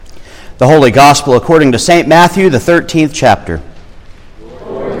The Holy Gospel according to St. Matthew, the 13th chapter.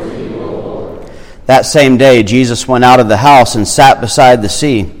 That same day, Jesus went out of the house and sat beside the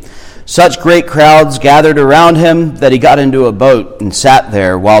sea. Such great crowds gathered around him that he got into a boat and sat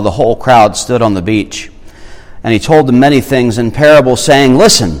there while the whole crowd stood on the beach. And he told them many things in parables, saying,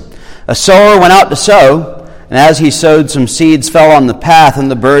 "Listen, a sower went out to sow, and as he sowed, some seeds fell on the path, and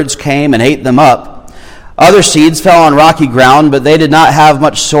the birds came and ate them up. Other seeds fell on rocky ground, but they did not have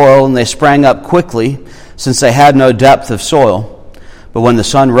much soil, and they sprang up quickly, since they had no depth of soil. But when the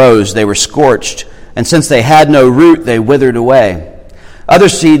sun rose, they were scorched, and since they had no root, they withered away. Other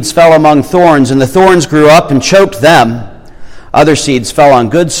seeds fell among thorns, and the thorns grew up and choked them. Other seeds fell on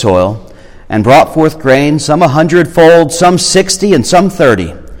good soil, and brought forth grain, some 100-fold, some 60, and some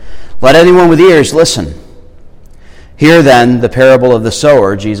 30. Let anyone with ears listen." "Hear then the parable of the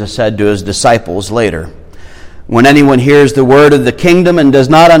sower," Jesus said to his disciples later. "When anyone hears the word of the kingdom and does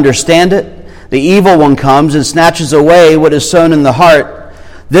not understand it, the evil one comes and snatches away what is sown in the heart.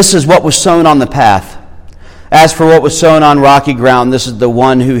 This is what was sown on the path. As for what was sown on rocky ground, this is the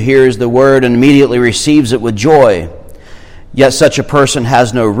one who hears the word and immediately receives it with joy. Yet such a person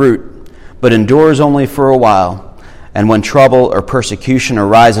has no root, but endures only for a while. And when trouble or persecution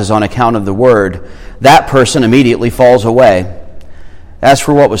arises on account of the word, that person immediately falls away. As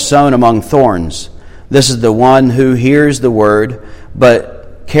for what was sown among thorns, this is the one who hears the word,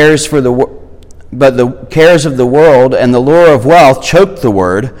 but the cares of the world and the lure of wealth choke the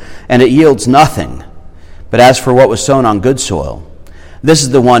word, and it yields nothing. But as for what was sown on good soil, this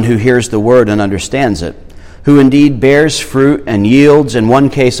is the one who hears the word and understands it, who indeed bears fruit and yields in one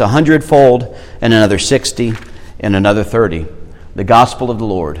case 100-fold, in another 60, in another 30. The Gospel of the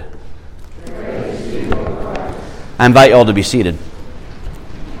Lord. I invite you all to be seated.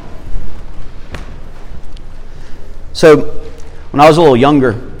 So, when I was a little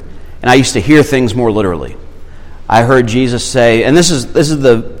younger, and I used to hear things more literally, I heard Jesus say, and this is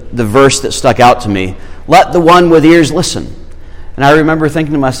the verse that stuck out to me, "Let the one with ears listen." And I remember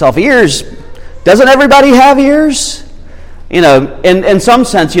thinking to myself, ears? Doesn't everybody have ears? In some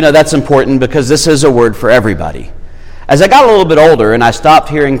sense, that's important because this is a word for everybody. As I got a little bit older and I stopped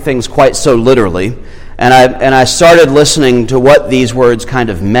hearing things quite so literally, and I started listening to what these words kind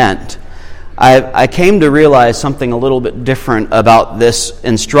of meant, I came to realize something a little bit different about this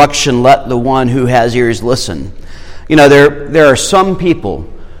instruction, "Let the one who has ears listen." There are some people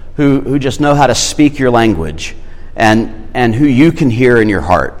who just know how to speak your language and who you can hear in your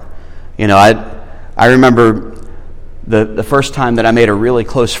heart. I remember the first time that I made a really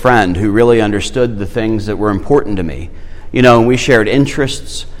close friend who really understood the things that were important to me. And we shared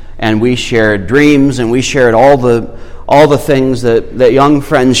interests, and we shared dreams, and we shared all the things that young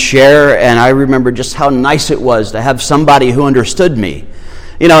friends share, and I remember just how nice it was to have somebody who understood me.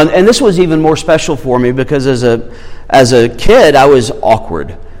 And this was even more special for me because as a kid, I was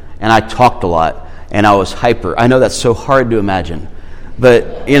awkward, and I talked a lot, and I was hyper. I know that's so hard to imagine,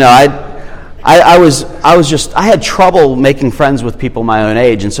 but I had trouble making friends with people my own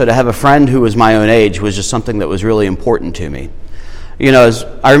age, and so to have a friend who was my own age was just something that was really important to me.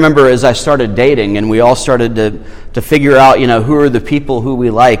 I remember as I started dating, and we all started to figure out, who are the people who we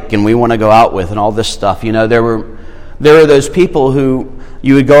like and we want to go out with and all this stuff. There were those people who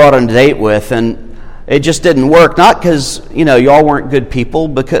you would go out on a date with, and it just didn't work. Not because, y'all weren't good people,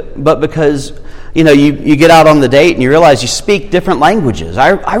 but because, you get out on the date and you realize you speak different languages.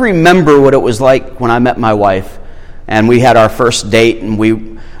 I remember what it was like when I met my wife, and we had our first date, and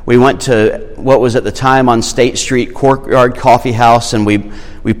we went to what was at the time on State Street, Courtyard Coffee House, and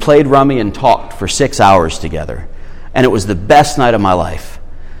we played rummy and talked for 6 hours together. And it was the best night of my life.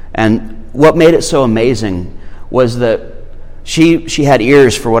 And what made it so amazing was that she had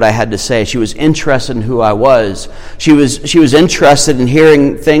ears for what I had to say. She was interested in who I was. She was interested in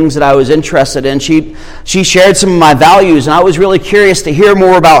hearing things that I was interested in. She shared some of my values, and I was really curious to hear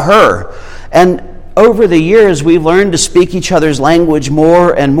more about her. And over the years, we've learned to speak each other's language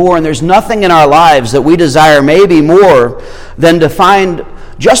more and more, and there's nothing in our lives that we desire maybe more than to find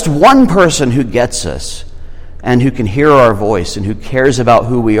just one person who gets us and who can hear our voice and who cares about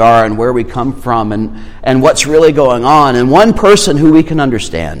who we are and where we come from and what's really going on, and one person who we can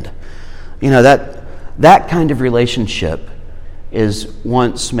understand. That kind of relationship is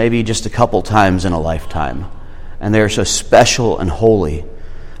once, maybe just a couple times in a lifetime, and they're so special and holy.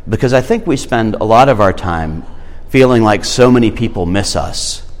 Because I think we spend a lot of our time feeling like so many people miss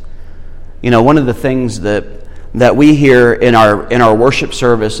us. One of the things that we hear in our worship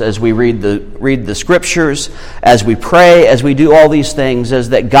service as we read the scriptures, as we pray, as we do all these things, is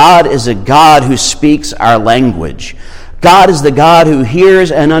that God is a God who speaks our language. God is the God who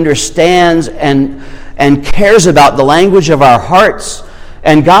hears and understands and cares about the language of our hearts.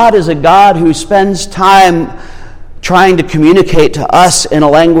 And God is a God who spends time trying to communicate to us in a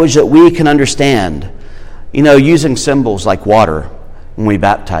language that we can understand. Using symbols like water when we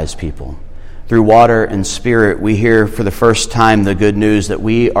baptize people. Through water and Spirit, we hear for the first time the good news that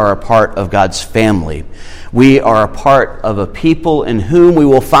we are a part of God's family. We are a part of a people in whom we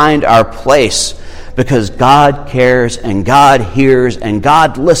will find our place, because God cares and God hears and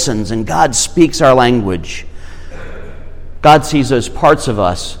God listens and God speaks our language. God sees those parts of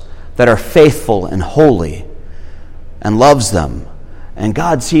us that are faithful and holy and loves them. And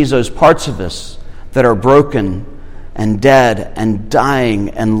God sees those parts of us that are broken and dead and dying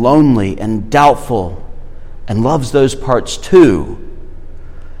and lonely and doubtful and loves those parts too.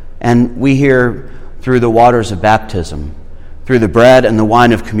 And we hear through the waters of baptism, through the bread and the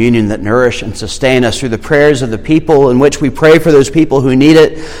wine of communion that nourish and sustain us, through the prayers of the people in which we pray for those people who need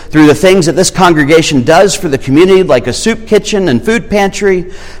it, through the things that this congregation does for the community, like a soup kitchen and food pantry,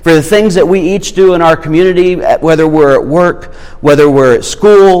 for the things that we each do in our community, whether we're at work, whether we're at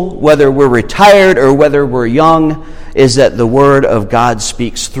school, whether we're retired, or whether we're young, is that the Word of God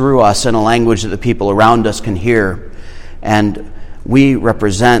speaks through us in a language that the people around us can hear. And we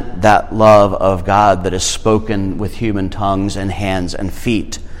represent that love of God that is spoken with human tongues and hands and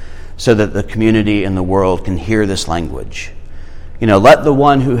feet, so that the community and the world can hear this language. Let the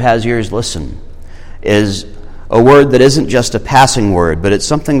one who has ears listen is a word that isn't just a passing word, but it's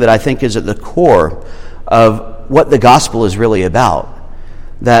something that I think is at the core of what the gospel is really about.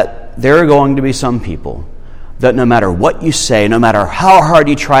 That there are going to be some people that no matter what you say, no matter how hard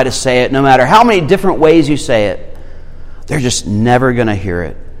you try to say it, no matter how many different ways you say it, they're just never going to hear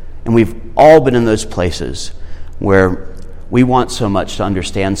it. And we've all been in those places where we want so much to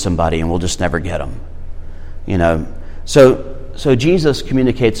understand somebody and we'll just never get them. So Jesus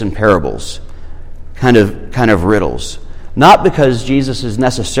communicates in parables, kind of riddles. Not because Jesus is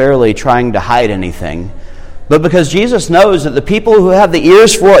necessarily trying to hide anything, but because Jesus knows that the people who have the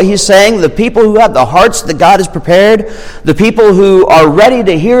ears for what he's saying, the people who have the hearts that God has prepared, the people who are ready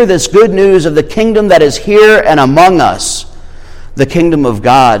to hear this good news of the kingdom that is here and among us, the kingdom of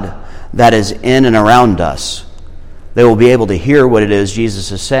God that is in and around us, they will be able to hear what it is Jesus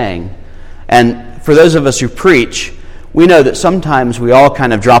is saying. And for those of us who preach, we know that sometimes we all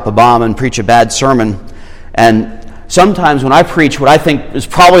kind of drop a bomb and preach a bad sermon. And sometimes when I preach what I think is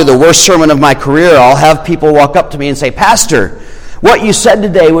probably the worst sermon of my career, I'll have people walk up to me and say, "Pastor, what you said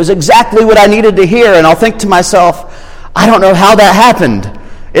today was exactly what I needed to hear." And I'll think to myself, I don't know how that happened.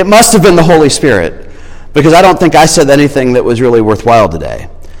 It must have been the Holy Spirit, because I don't think I said anything that was really worthwhile today.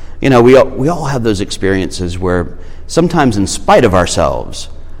 We all have those experiences where sometimes in spite of ourselves,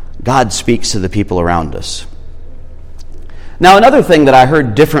 God speaks to the people around us. Now, another thing that I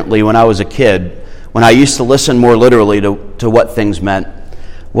heard differently when I was a kid, when I used to listen more literally to what things meant,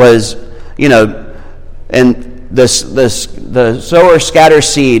 was, and the sower scatters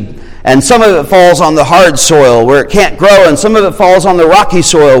seed, and some of it falls on the hard soil where it can't grow, and some of it falls on the rocky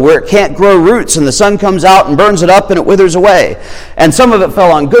soil where it can't grow roots, and the sun comes out and burns it up and it withers away. And some of it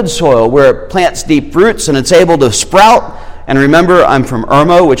fell on good soil where it plants deep roots and it's able to sprout. And remember, I'm from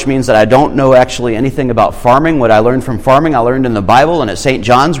Irmo, which means that I don't know actually anything about farming. What I learned from farming, I learned in the Bible and at St.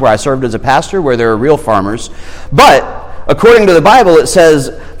 John's, where I served as a pastor, where there are real farmers. But according to the Bible, it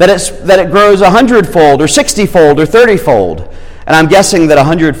says that it grows 100-fold or 60-fold or 30-fold. And I'm guessing that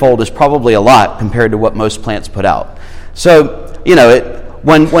 100-fold is probably a lot compared to what most plants put out. So,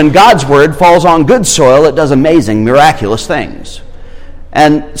 when God's word falls on good soil, it does amazing, miraculous things.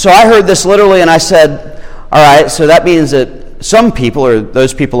 And so I heard this literally, and I said, all right, so that means that some people, or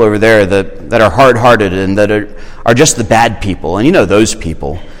those people over there that are hard-hearted and that are just the bad people, and those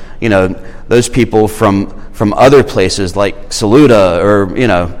people, those people from other places like Saluda, or,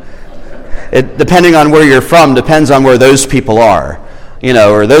 it, depending on where you're from, depends on where those people are,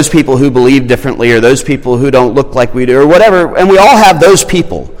 or those people who believe differently, or those people who don't look like we do, or whatever. And we all have those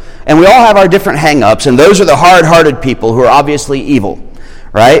people, and we all have our different hang-ups, and those are the hard-hearted people who are obviously evil,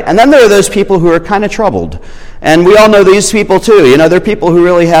 right? And then there are those people who are kind of troubled, and we all know these people too. They're people who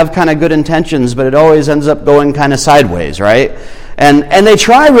really have kind of good intentions, but it always ends up going kind of sideways, right? And they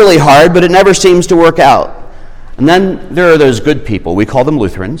try really hard, but it never seems to work out. And then there are those good people. We call them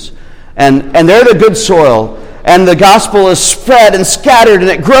Lutherans. And they're the good soil, and the gospel is spread and scattered, and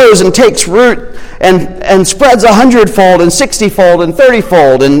it grows and takes root and spreads 100-fold and 60-fold and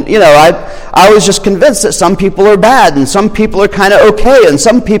 30-fold. And I was just convinced that some people are bad and some people are kind of okay and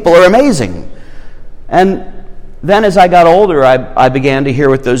some people are amazing. And then as I got older, I began to hear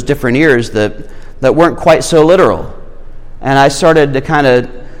with those different ears that weren't quite so literal. And I started to kind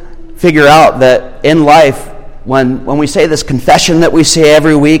of figure out that in life, when we say this confession that we say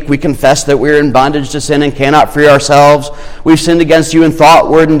every week, we confess that we're in bondage to sin and cannot free ourselves. We've sinned against you in thought,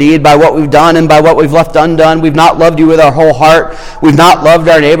 word, and deed, by what we've done and by what we've left undone. We've not loved you with our whole heart. We've not loved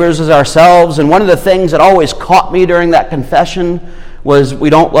our neighbors as ourselves. And one of the things that always caught me during that confession was we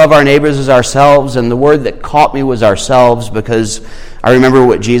don't love our neighbors as ourselves. And the word that caught me was ourselves, because I remember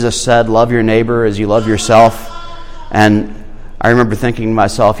what Jesus said, love your neighbor as you love yourself. And I remember thinking to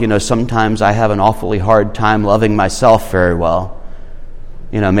myself, sometimes I have an awfully hard time loving myself very well.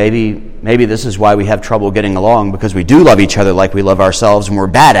 Maybe this is why we have trouble getting along, because we do love each other like we love ourselves, and we're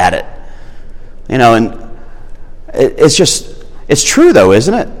bad at it. And it's true though,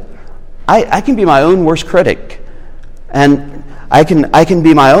 isn't it? I can be my own worst critic, and I can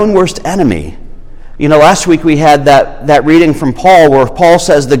be my own worst enemy. Last week we had that reading from Paul where Paul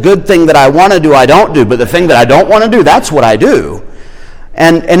says, the good thing that I want to do, I don't do, but the thing that I don't want to do, that's what I do.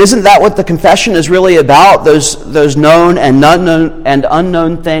 And isn't that what the confession is really about? Those known and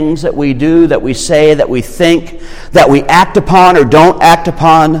unknown things that we do, that we say, that we think, that we act upon or don't act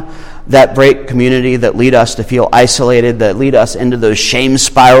upon, that break community, that lead us to feel isolated, that lead us into those shame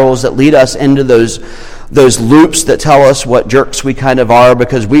spirals, that lead us into those loops that tell us what jerks we kind of are,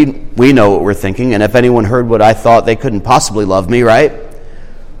 because we know what we're thinking, and if anyone heard what I thought, they couldn't possibly love me, right?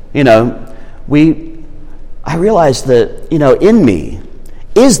 I realized that, in me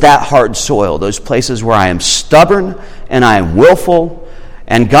is that hard soil, those places where I am stubborn and I am willful,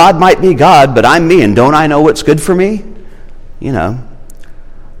 and God might be God, but I'm me, and don't I know what's good for me?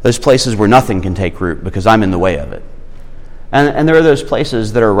 Those places where nothing can take root because I'm in the way of it. And there are those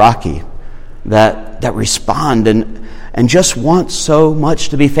places that are rocky, that respond and just want so much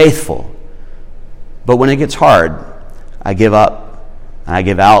to be faithful. But when it gets hard, I give up, and I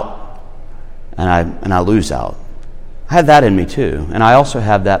give out, and I lose out. I have that in me too. And I also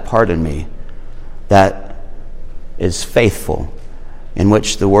have that part in me that is faithful, in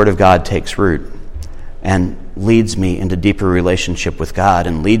which the Word of God takes root and leads me into deeper relationship with God,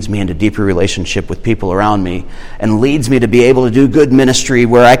 and leads me into deeper relationship with people around me, and leads me to be able to do good ministry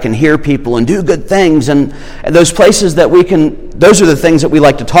where I can hear people and do good things. And those places that those are the things that we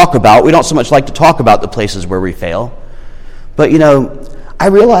like to talk about. We don't so much like to talk about the places where we fail. But I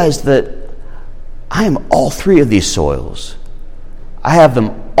realized that I am all three of these soils. I have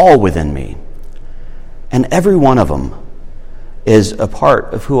them all within me. And every one of them is a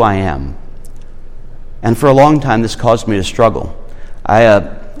part of who I am. And for a long time, this caused me to struggle.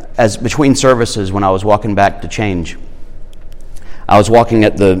 As between services, when I was walking back to change, I was walking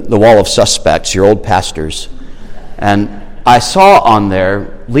at the wall of suspects, your old pastors, and I saw on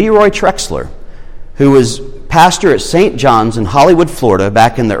there Leroy Trexler, who was pastor at St. John's in Hollywood, Florida,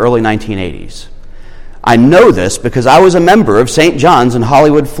 back in the early 1980s. I know this because I was a member of St. John's in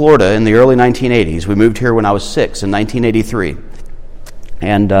Hollywood, Florida in the early 1980s. We moved here when I was 6 in 1983.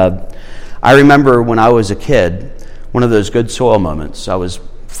 And I remember when I was a kid, one of those good soil moments. I was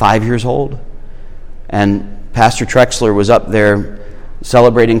 5 years old, and Pastor Trexler was up there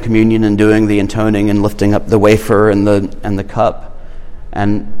celebrating communion and doing the intoning and lifting up the wafer and the cup.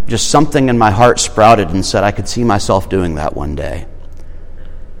 And just something in my heart sprouted and said I could see myself doing that one day.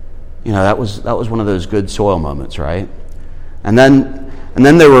 That was one of those good soil moments, right? And then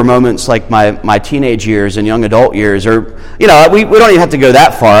there were moments like my teenage years and young adult years, or, we don't even have to go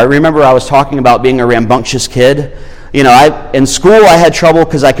that far. I remember I was talking about being a rambunctious kid. In school I had trouble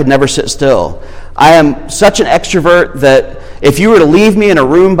because I could never sit still. I am such an extrovert that if you were to leave me in a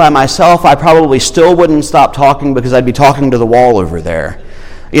room by myself, I probably still wouldn't stop talking because I'd be talking to the wall over there.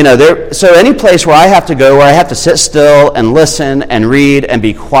 So any place where I have to go, where I have to sit still and listen and read and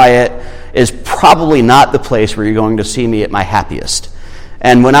be quiet, is probably not the place where you're going to see me at my happiest.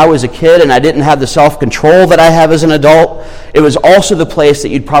 And when I was a kid and I didn't have the self-control that I have as an adult, it was also the place that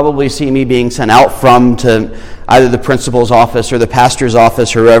you'd probably see me being sent out from to either the principal's office or the pastor's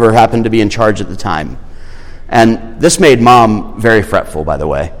office or whoever happened to be in charge at the time. And this made Mom very fretful, by the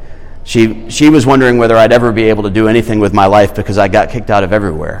way. She was wondering whether I'd ever be able to do anything with my life because I got kicked out of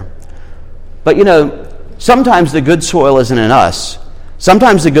everywhere. But sometimes the good soil isn't in us.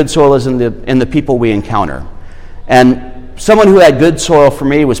 Sometimes the good soil is in the people we encounter. And someone who had good soil for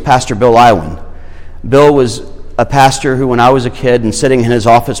me was Pastor Bill Iwan. Bill was a pastor who, when I was a kid and sitting in his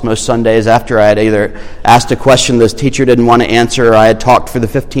office most Sundays after I had either asked a question the teacher didn't want to answer or I had talked for the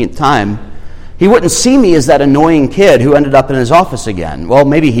 15th time, he wouldn't see me as that annoying kid who ended up in his office again. Well,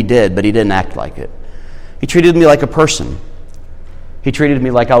 maybe he did, but he didn't act like it. He treated me like a person. He treated me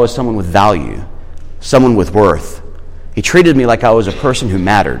like I was someone with value, someone with worth. He treated me like I was a person who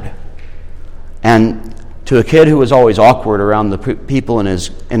mattered. And to a kid who was always awkward around the people in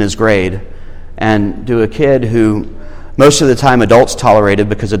his grade, and to a kid who most of the time adults tolerated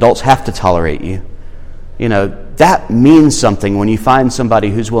because adults have to tolerate you. That means something when you find somebody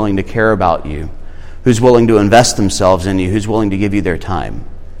who's willing to care about you, who's willing to invest themselves in you, who's willing to give you their time.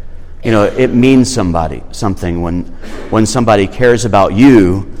 It means something when somebody cares about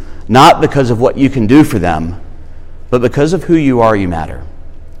you, not because of what you can do for them, but because of who you are, you matter.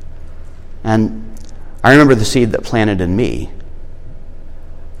 And I remember the seed that planted in me.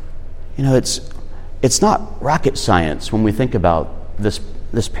 It's not rocket science when we think about this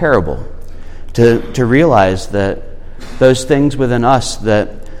parable to realize that those things within us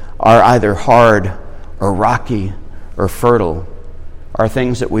that are either hard or rocky or fertile are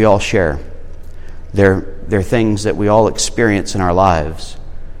things that we all share. They're things that we all experience in our lives.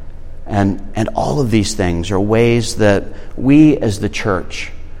 And all of these things are ways that we as the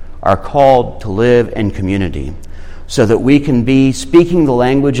church are called to live in community so that we can be speaking the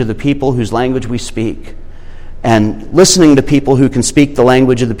language of the people whose language we speak and listening to people who can speak the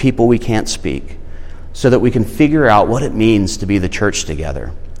language of the people we can't speak so that we can figure out what it means to be the church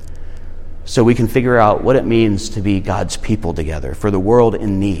together, so we can figure out what it means to be God's people together for the world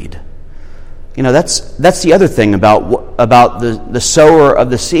in need. That's the other thing about the sower of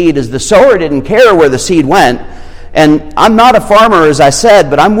the seed is the sower didn't care where the seed went. And I'm not a farmer, as I said,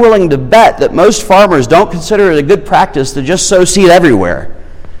 but I'm willing to bet that most farmers don't consider it a good practice to just sow seed everywhere.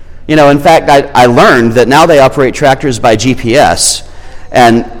 In fact, I learned that now they operate tractors by GPS,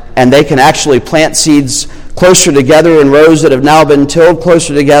 and they can actually plant seeds closer together in rows that have now been tilled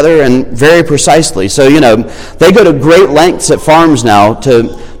closer together and very precisely. So, they go to great lengths at farms now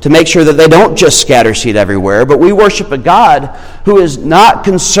to make sure that they don't just scatter seed everywhere, but we worship a God who is not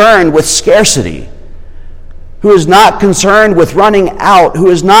concerned with scarcity, who is not concerned with running out,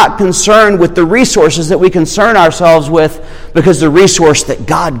 who is not concerned with the resources that we concern ourselves with, because the resource that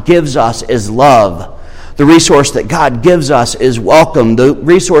God gives us is love. The resource that God gives us is welcome. The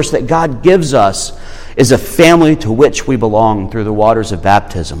resource that God gives us is a family to which we belong through the waters of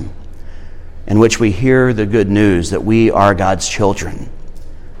baptism, in which we hear the good news that we are God's children.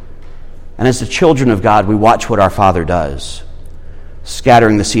 And as the children of God, we watch what our Father does,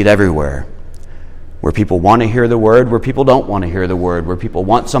 scattering the seed everywhere, where people want to hear the word, where people don't want to hear the word, where people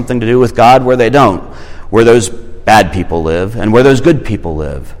want something to do with God, where they don't, where those bad people live, and where those good people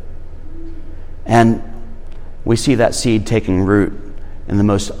live. And we see that seed taking root in the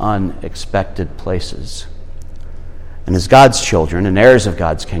most unexpected places. And as God's children and heirs of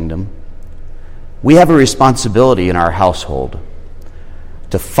God's kingdom, we have a responsibility in our household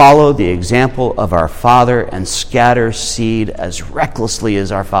to follow the example of our Father and scatter seed as recklessly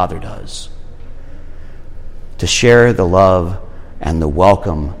as our Father does, to share the love and the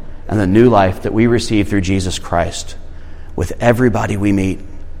welcome and the new life that we receive through Jesus Christ with everybody we meet.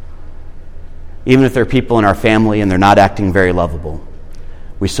 Even if they're people in our family and they're not acting very lovable,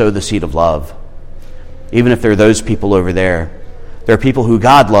 we sow the seed of love. Even if they're those people over there, they're people who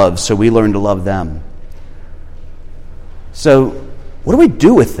God loves, so we learn to love them. So what do we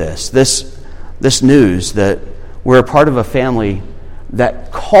do with this news that we're a part of a family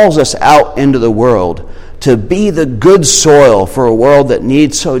that calls us out into the world to be the good soil for a world that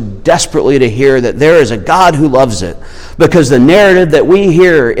needs so desperately to hear that there is a God who loves it? Because the narrative that we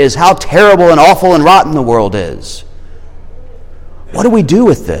hear is how terrible and awful and rotten the world is. What do we do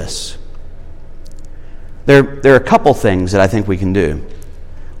with this? There are a couple things that I think we can do.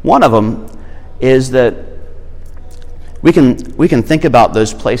 One of them is that we can think about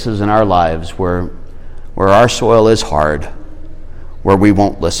those places in our lives where our soil is hard, where we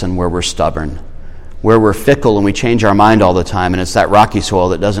won't listen, where we're stubborn, where we're fickle and we change our mind all the time, and it's that rocky soil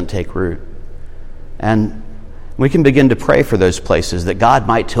that doesn't take root. And we can begin to pray for those places that God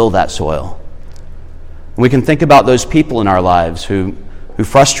might till that soil. We can think about those people in our lives who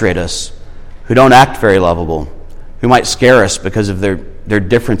frustrate us, who don't act very lovable, who might scare us because of their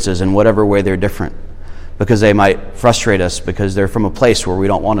differences in whatever way they're different, because they might frustrate us because they're from a place where we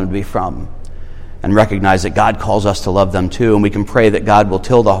don't want them to be from, and recognize that God calls us to love them too, and we can pray that God will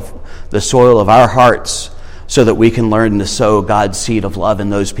till the soil of our hearts so that we can learn to sow God's seed of love in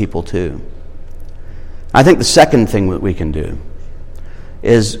those people too. I think the second thing that we can do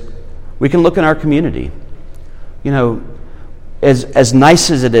is we can look in our community. As nice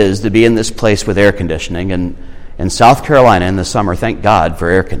as it is to be in this place with air conditioning, and in South Carolina in the summer, thank God for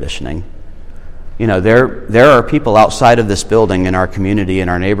air conditioning. There are people outside of this building in our community, in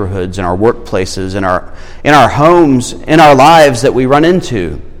our neighborhoods, in our workplaces, in our homes, in our lives that we run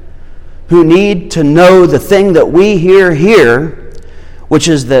into, who need to know the thing that we hear here which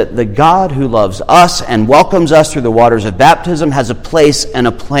is that the God who loves us and welcomes us through the waters of baptism has a place and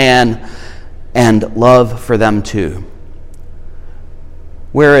a plan and love for them too.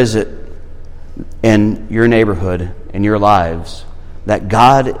 Where is it in your neighborhood, in your lives, that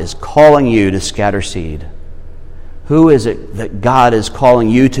God is calling you to scatter seed? Who is it that God is calling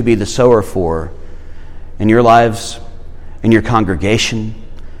you to be the sower for in your lives, in your congregation,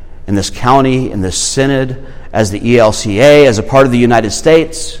 in this county, in this synod, as the ELCA, as a part of the United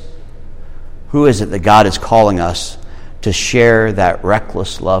States? Who is it that God is calling us to share that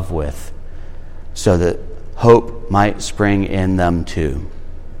reckless love with so that hope might spring in them too?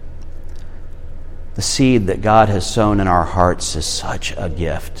 The seed that God has sown in our hearts is such a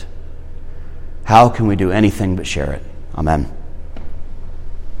gift. How can we do anything but share it? Amen.